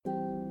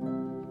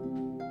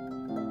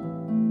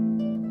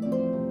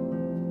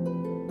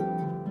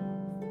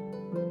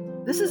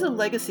This is a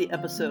legacy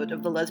episode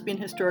of the Lesbian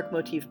Historic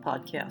Motif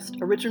podcast,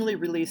 originally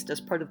released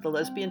as part of the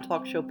Lesbian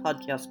Talk Show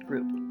podcast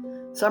group.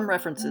 Some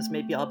references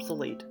may be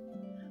obsolete.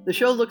 The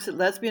show looks at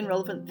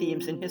lesbian-relevant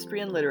themes in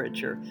history and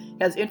literature,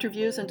 has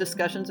interviews and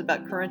discussions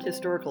about current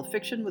historical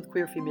fiction with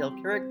queer female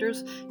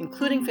characters,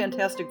 including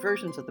fantastic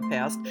versions of the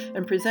past,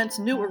 and presents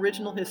new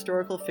original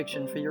historical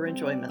fiction for your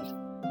enjoyment.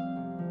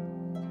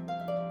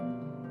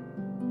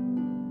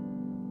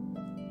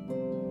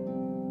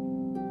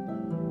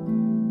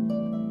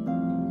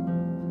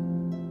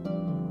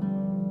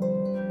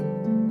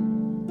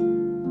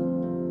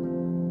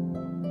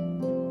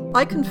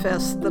 I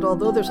confess that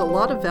although there's a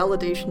lot of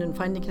validation in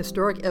finding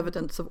historic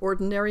evidence of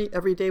ordinary,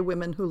 everyday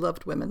women who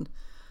loved women,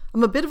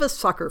 I'm a bit of a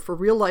sucker for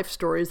real-life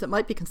stories that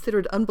might be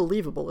considered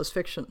unbelievable as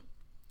fiction.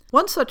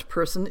 One such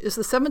person is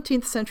the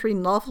 17th century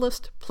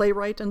novelist,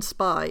 playwright, and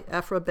spy,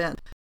 Aphra Behn.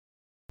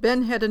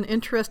 Behn had an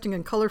interesting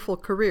and colorful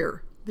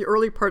career, the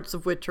early parts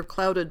of which are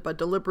clouded by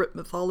deliberate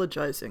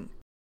mythologizing.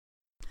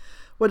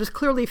 What is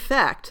clearly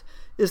fact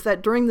is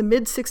that during the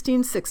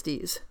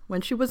mid-1660s,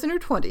 when she was in her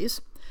 20s,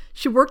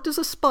 she worked as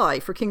a spy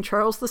for King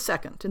Charles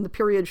II in the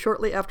period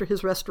shortly after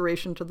his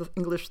restoration to the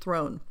English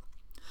throne.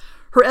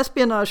 Her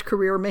espionage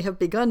career may have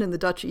begun in the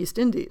Dutch East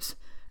Indies,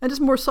 and is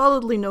more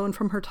solidly known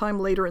from her time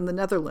later in the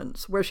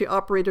Netherlands, where she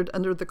operated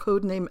under the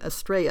codename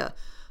Estrella,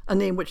 a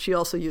name which she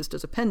also used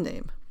as a pen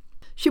name.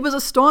 She was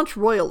a staunch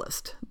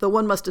royalist, though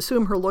one must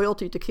assume her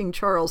loyalty to King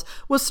Charles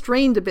was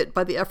strained a bit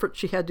by the effort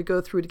she had to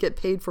go through to get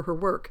paid for her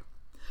work.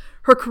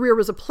 Her career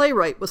as a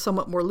playwright was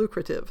somewhat more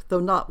lucrative, though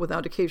not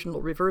without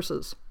occasional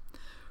reverses.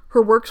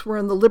 Her works were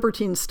in the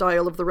libertine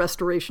style of the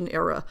Restoration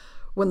era,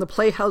 when the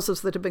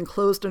playhouses that had been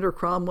closed under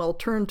Cromwell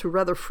turned to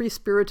rather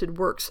free-spirited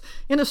works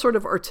in a sort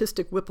of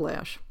artistic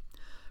whiplash.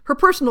 Her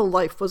personal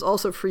life was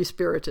also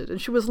free-spirited, and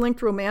she was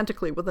linked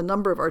romantically with a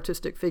number of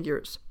artistic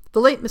figures.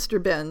 The late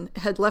Mr. Behn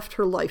had left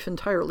her life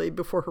entirely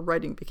before her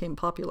writing became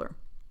popular.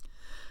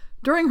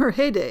 During her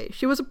heyday,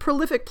 she was a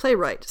prolific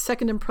playwright,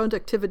 second in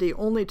productivity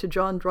only to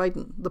John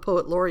Dryden, the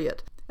poet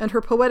laureate, and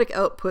her poetic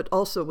output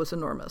also was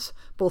enormous,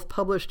 both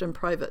published and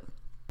private.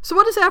 So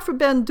what is Aphra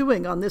Behn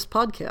doing on this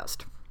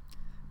podcast?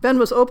 Behn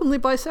was openly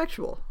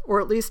bisexual,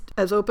 or at least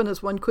as open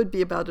as one could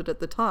be about it at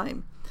the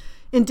time.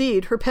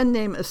 Indeed, her pen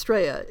name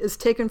Estrella is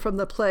taken from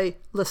the play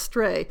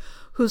L'Estray,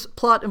 whose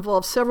plot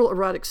involves several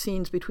erotic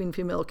scenes between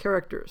female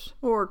characters,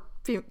 or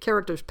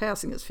characters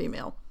passing as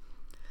female.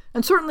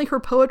 And certainly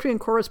her poetry and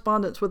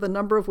correspondence with a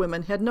number of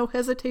women had no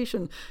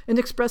hesitation in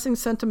expressing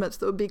sentiments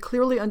that would be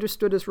clearly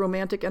understood as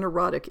romantic and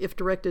erotic if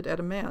directed at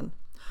a man.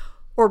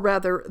 Or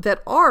rather,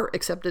 that are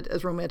accepted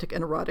as romantic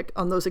and erotic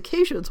on those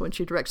occasions when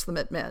she directs them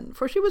at men,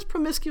 for she was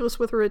promiscuous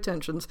with her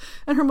attentions,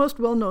 and her most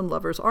well-known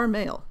lovers are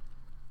male.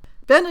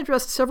 Behn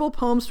addressed several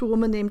poems to a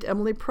woman named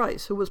Emily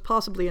Price, who was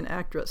possibly an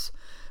actress.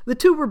 The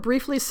two were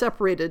briefly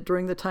separated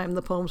during the time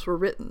the poems were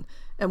written,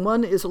 and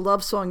one is a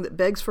love song that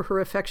begs for her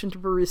affection to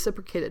be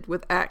reciprocated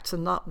with acts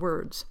and not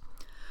words.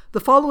 The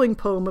following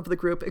poem of the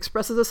group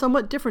expresses a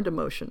somewhat different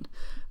emotion,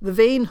 the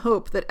vain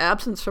hope that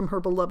absence from her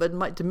beloved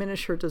might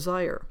diminish her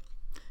desire.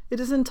 It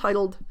is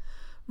entitled,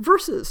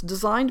 Verses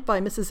designed by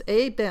Mrs.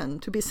 A. Behn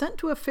to be sent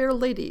to a fair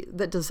lady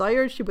that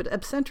desired she would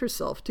absent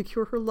herself to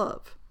cure her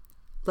love,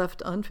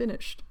 left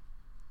unfinished.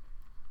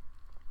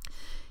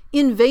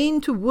 In vain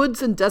to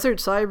woods and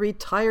deserts I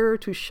retire,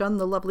 to shun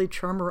the lovely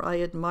charmer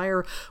I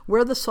admire,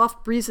 where the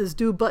soft breezes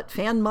do but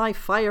fan my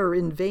fire.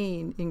 In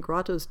vain, in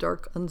grottos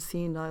dark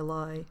unseen I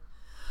lie.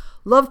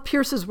 Love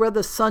pierces where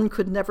the sun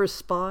could never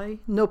spy.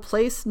 No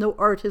place, no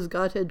art his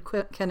godhead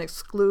can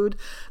exclude.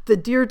 The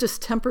dear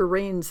distemper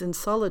reigns in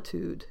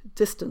solitude.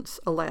 Distance,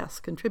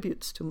 alas,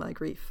 contributes to my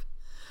grief.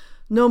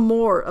 No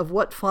more of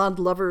what fond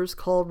lovers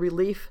call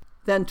relief,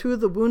 than to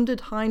the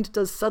wounded hind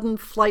does sudden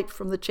flight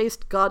from the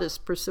chaste goddess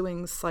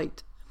pursuing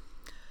sight.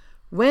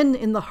 When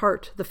in the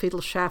heart the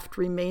fatal shaft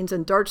remains,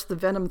 and darts the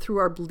venom through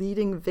our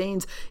bleeding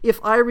veins, if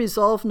I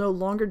resolve no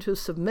longer to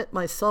submit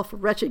myself,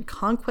 wretched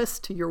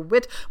conquest, to your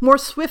wit, more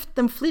swift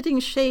than fleeting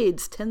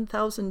shades,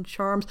 10,000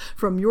 charms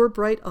from your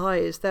bright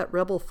eyes that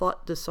rebel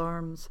thought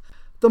disarms.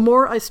 The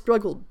more I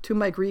struggled, to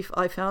my grief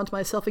I found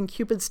myself in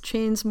Cupid's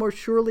chains more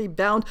surely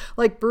bound.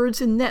 Like birds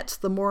in nets,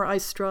 the more I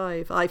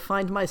strive, I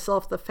find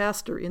myself the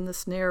faster in the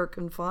snare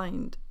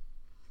confined.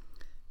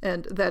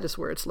 And that is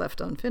where it's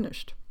left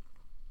unfinished.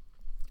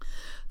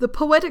 The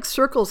poetic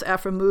circles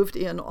Aphra moved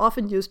in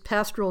often used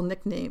pastoral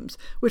nicknames,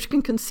 which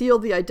can conceal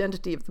the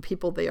identity of the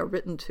people they are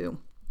written to.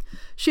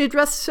 She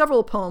addressed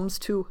several poems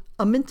to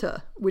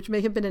Aminta, which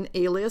may have been an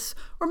alias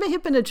or may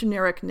have been a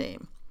generic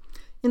name.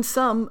 In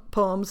some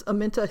poems,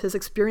 Aminta has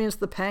experienced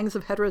the pangs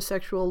of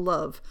heterosexual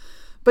love,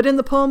 but in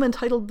the poem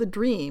entitled The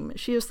Dream,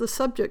 she is the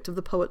subject of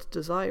the poet's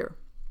desire.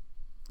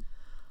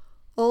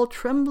 All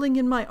trembling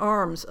in my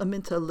arms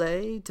Aminta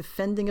lay,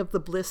 defending of the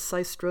bliss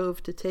I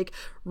strove to take,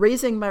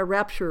 raising my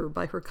rapture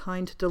by her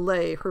kind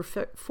delay. Her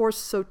force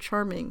so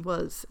charming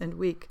was and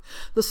weak.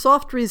 The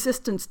soft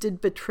resistance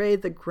did betray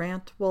the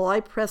grant, while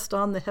I pressed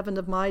on the heaven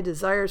of my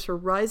desires. Her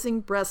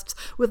rising breasts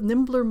with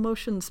nimbler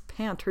motions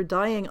pant, her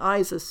dying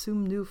eyes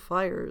assume new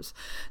fires.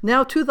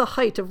 Now to the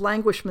height of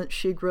languishment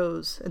she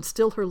grows, and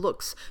still her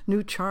looks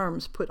new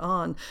charms put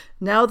on.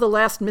 Now the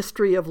last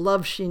mystery of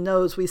love she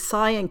knows. We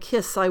sigh and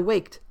kiss, I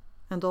waked,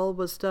 and all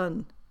was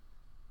done.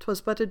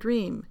 'Twas but a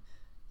dream,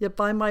 yet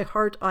by my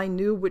heart I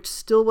knew, which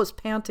still was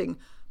panting,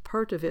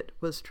 part of it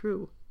was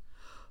true.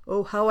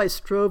 Oh, how I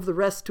strove the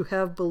rest to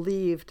have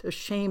believed,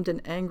 ashamed and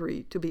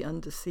angry to be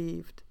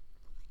undeceived.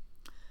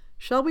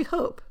 Shall we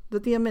hope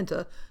that the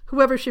Aminta,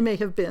 whoever she may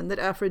have been, that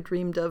Aphra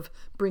dreamed of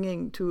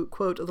bringing to,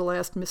 quote, the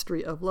last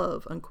mystery of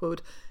love,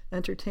 unquote,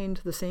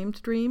 entertained the same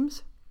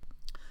dreams?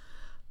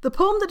 The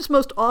poem that is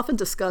most often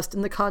discussed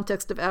in the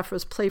context of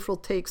Aphra's playful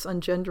takes on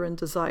gender and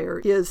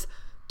desire is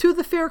 "To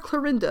the fair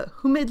Clorinda,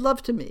 who made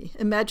love to me,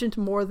 imagined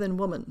more than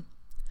woman."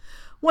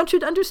 One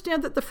should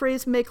understand that the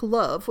phrase "make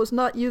love" was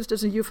not used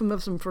as a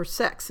euphemism for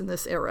sex in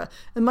this era,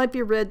 and might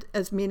be read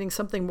as meaning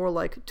something more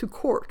like "to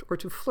court" or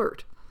 "to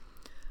flirt."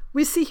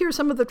 We see here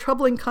some of the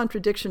troubling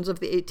contradictions of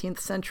the 18th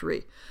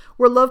century,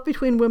 where love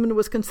between women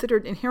was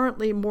considered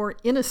inherently more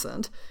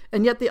innocent,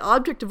 and yet the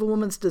object of a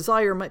woman's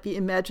desire might be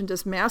imagined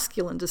as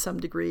masculine to some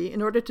degree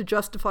in order to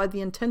justify the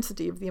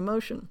intensity of the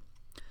emotion.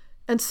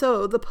 And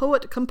so the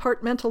poet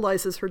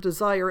compartmentalizes her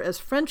desire as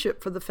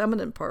friendship for the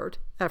feminine part,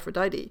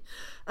 Aphrodite,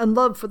 and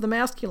love for the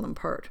masculine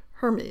part,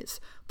 Hermes,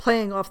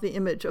 playing off the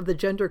image of the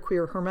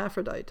genderqueer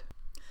hermaphrodite.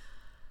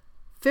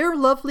 Fair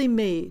lovely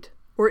maid,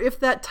 or if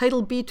that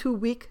title be too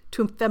weak,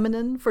 too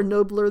feminine for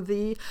nobler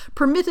thee,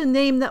 permit a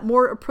name that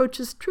more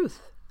approaches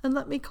truth, and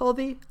let me call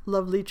thee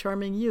lovely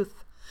charming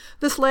youth.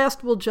 This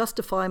last will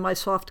justify my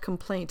soft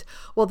complaint,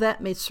 while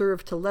that may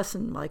serve to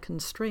lessen my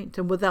constraint,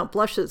 and without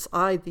blushes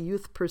I the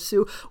youth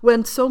pursue,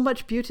 when so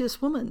much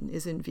beauteous woman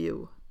is in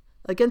view.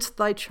 Against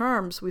thy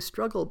charms we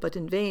struggle, but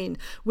in vain.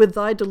 With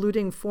thy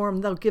deluding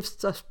form thou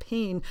givest us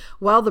pain,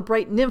 while the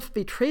bright nymph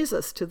betrays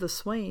us to the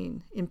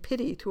swain. In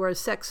pity to our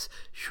sex,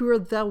 sure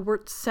thou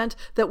wert sent,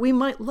 that we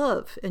might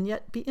love and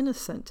yet be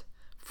innocent.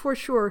 For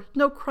sure,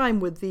 no crime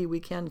with thee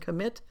we can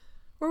commit,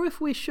 or if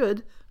we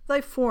should,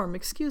 thy form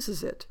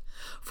excuses it.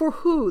 For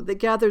who that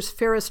gathers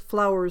fairest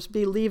flowers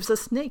believes a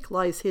snake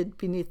lies hid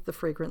beneath the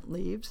fragrant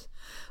leaves?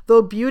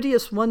 Though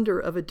beauteous wonder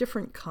of a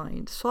different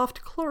kind,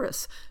 soft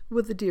Chloris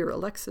with the dear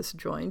Alexis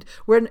joined,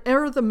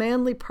 whene'er the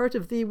manly part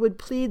of thee would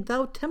plead,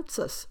 thou tempts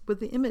us with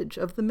the image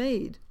of the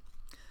maid.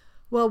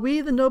 While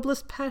we the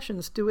noblest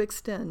passions do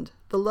extend,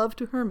 the love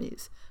to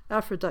Hermes,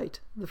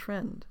 Aphrodite the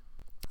friend.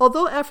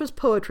 Although Aphra's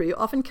poetry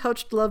often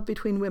couched love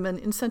between women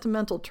in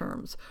sentimental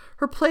terms,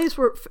 her plays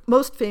were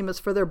most famous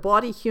for their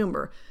bawdy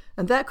humor,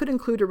 and that could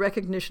include a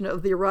recognition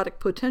of the erotic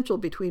potential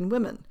between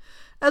women,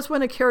 as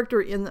when a character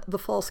in The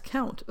False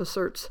Count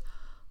asserts,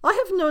 "I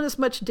have known as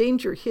much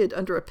danger hid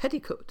under a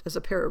petticoat as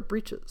a pair of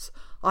breeches.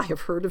 I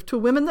have heard of two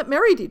women that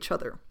married each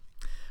other,"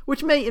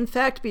 which may in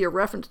fact be a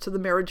reference to the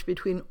marriage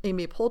between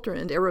Amy Poulter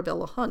and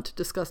Arabella Hunt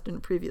discussed in a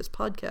previous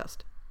podcast.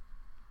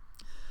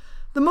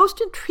 The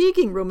most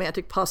intriguing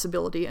romantic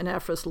possibility in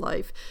Aphra's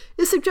life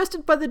is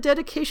suggested by the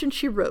dedication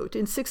she wrote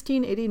in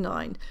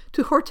 1689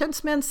 to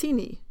Hortense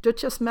Mancini,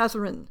 Duchess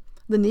Mazarin,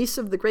 the niece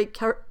of the great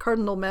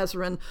Cardinal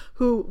Mazarin,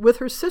 who, with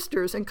her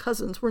sisters and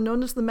cousins, were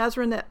known as the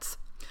Mazarinettes,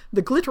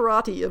 the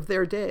glitterati of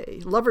their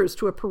day, lovers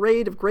to a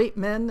parade of great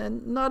men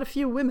and not a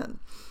few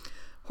women.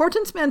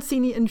 Hortense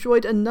Mancini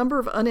enjoyed a number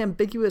of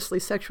unambiguously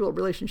sexual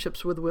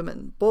relationships with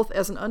women, both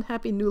as an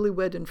unhappy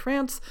newlywed in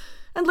France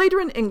and later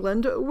in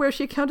England, where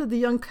she counted the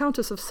young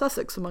Countess of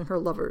Sussex among her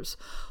lovers,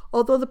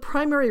 although the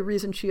primary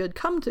reason she had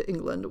come to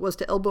England was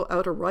to elbow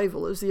out a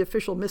rival as the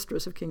official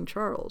mistress of King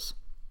Charles.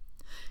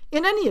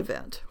 In any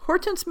event,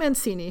 Hortense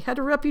Mancini had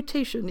a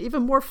reputation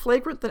even more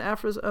flagrant than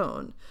Aphra's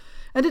own,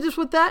 and it is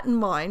with that in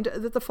mind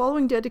that the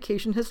following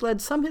dedication has led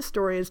some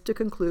historians to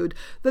conclude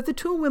that the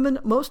two women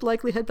most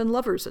likely had been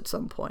lovers at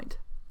some point.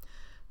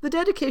 The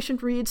dedication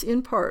reads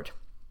in part,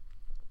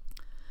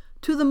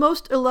 "To the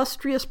most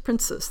illustrious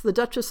princess, the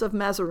Duchess of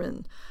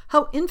Mazarin,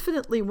 how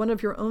infinitely one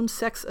of your own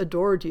sex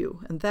adored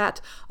you, and that,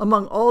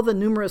 among all the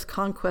numerous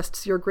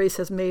conquests your grace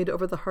has made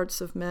over the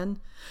hearts of men,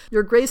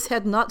 your grace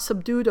had not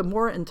subdued a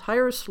more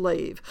entire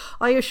slave.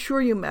 I assure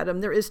you,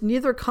 madam, there is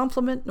neither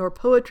compliment nor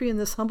poetry in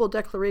this humble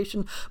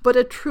declaration, but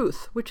a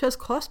truth which has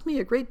cost me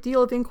a great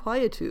deal of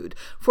inquietude,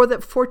 for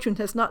that fortune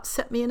has not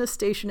set me in a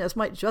station as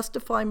might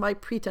justify my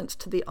pretense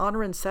to the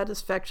honor and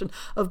satisfaction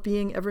of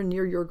being ever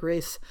near your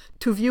grace,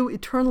 to view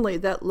eternally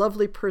that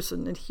lovely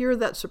person and hear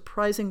that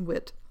surprising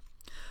wit.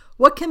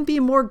 What can be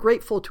more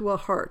grateful to a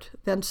heart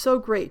than so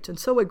great and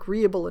so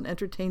agreeable an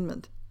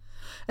entertainment?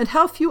 And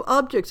how few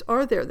objects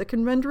are there that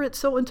can render it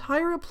so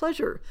entire a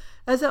pleasure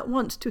as at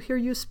once to hear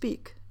you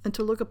speak and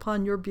to look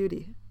upon your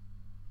beauty?"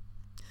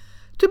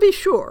 To be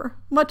sure,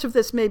 much of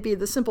this may be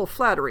the simple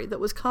flattery that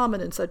was common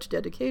in such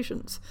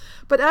dedications,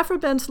 but Aphra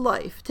Behn's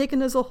life,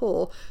 taken as a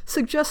whole,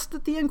 suggests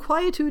that the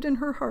inquietude in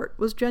her heart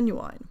was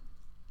genuine.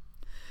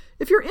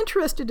 If you're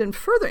interested in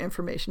further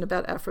information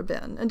about Aphra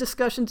Behn and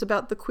discussions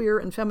about the queer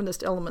and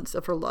feminist elements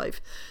of her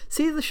life,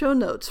 see the show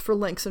notes for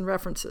links and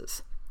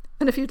references.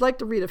 And if you'd like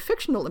to read a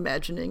fictional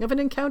imagining of an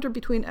encounter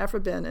between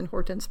Aphra Behn and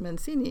Hortense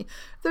Mancini,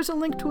 there's a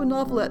link to a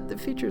novelette that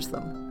features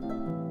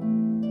them.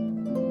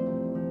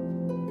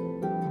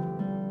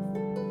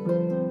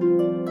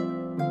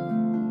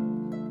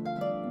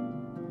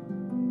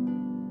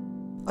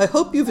 I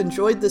hope you've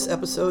enjoyed this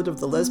episode of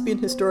the Lesbian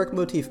Historic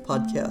Motif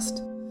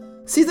podcast.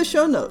 See the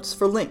show notes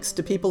for links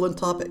to people and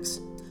topics.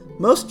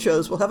 Most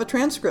shows will have a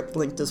transcript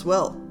linked as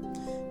well.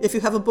 If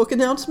you have a book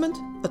announcement,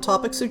 a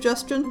topic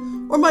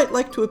suggestion, or might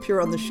like to appear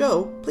on the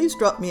show, please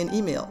drop me an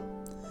email.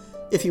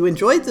 If you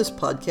enjoyed this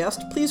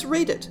podcast, please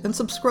rate it and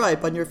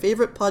subscribe on your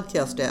favorite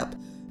podcast app,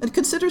 and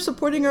consider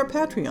supporting our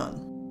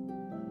Patreon.